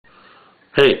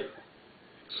Hey,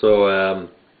 so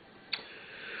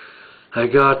I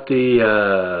got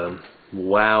the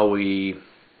Wowwee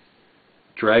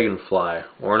Dragonfly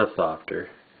ornithopter,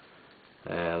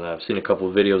 and I've seen a couple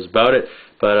of videos about it,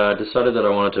 but I decided that I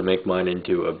wanted to make mine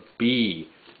into a bee,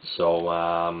 so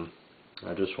I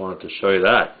just wanted to show you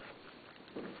that.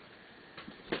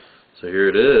 So here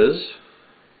it is.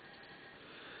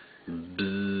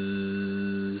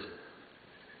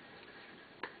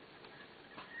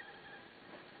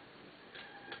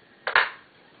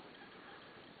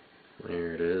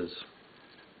 There it is.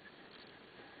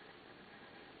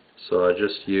 So I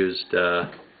just used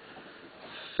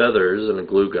feathers and a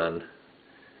glue gun,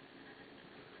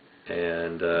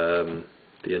 and the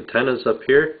antennas up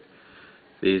here,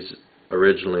 these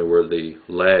originally were the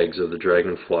legs of the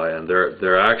dragonfly, and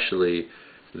they're actually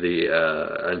the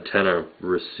antenna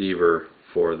receiver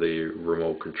for the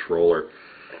remote controller.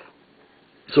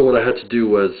 So what I had to do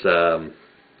was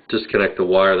disconnect the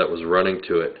wire that was running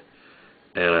to it,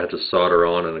 and I had to solder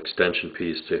on an extension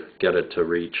piece to get it to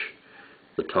reach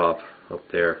the top up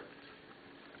there.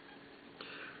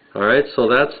 Alright, so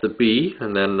that's the bee,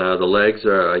 and then the legs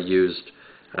I used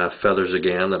feathers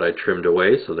again that I trimmed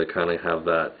away, so they kind of have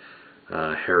that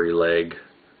hairy leg,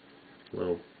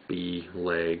 little bee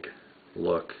leg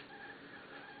look.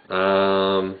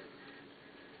 So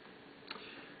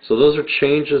those are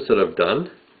changes that I've done,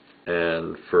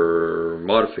 and for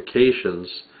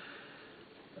modifications,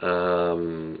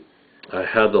 I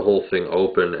had the whole thing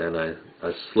open, and I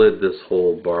slid this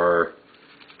whole bar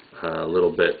a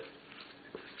little bit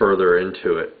further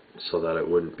into it so that it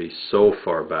wouldn't be so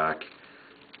far back,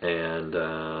 and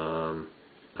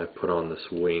I put on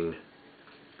this wing.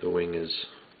 The wing is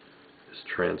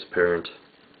transparent.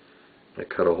 I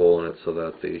cut a hole in it so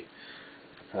that the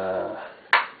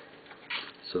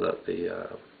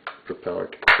propeller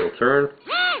can still turn,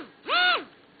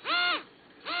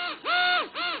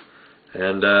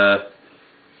 and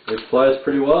it flies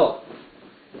pretty well.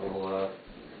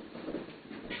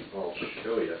 I'll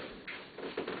show you.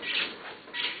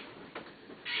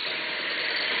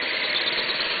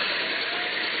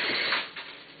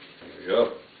 There we go.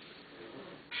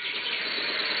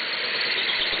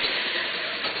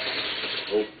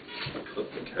 Oh, I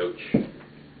clipped the couch.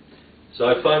 So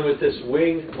I find with this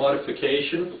wing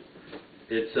modification,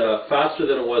 it's faster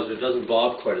than it was, but it doesn't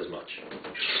bob quite as much.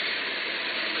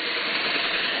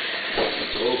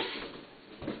 Oh,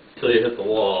 until you hit the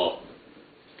wall.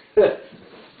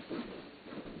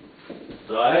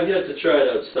 So I have yet to try it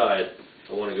outside.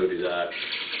 I want to go do that.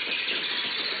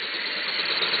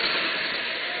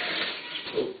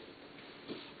 Oh.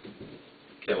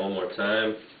 Okay, one more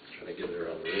time. Trying to get it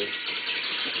around the room.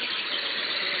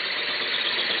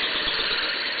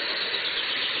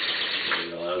 There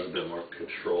you go, that was a bit more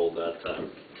controlled that time.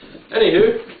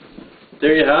 Anywho,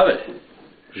 there you have it.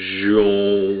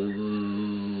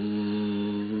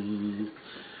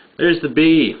 There's the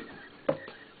bee.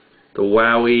 The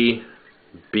Wowwee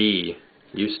bee.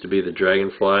 Used to be the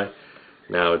dragonfly.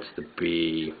 Now it's the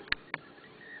bee.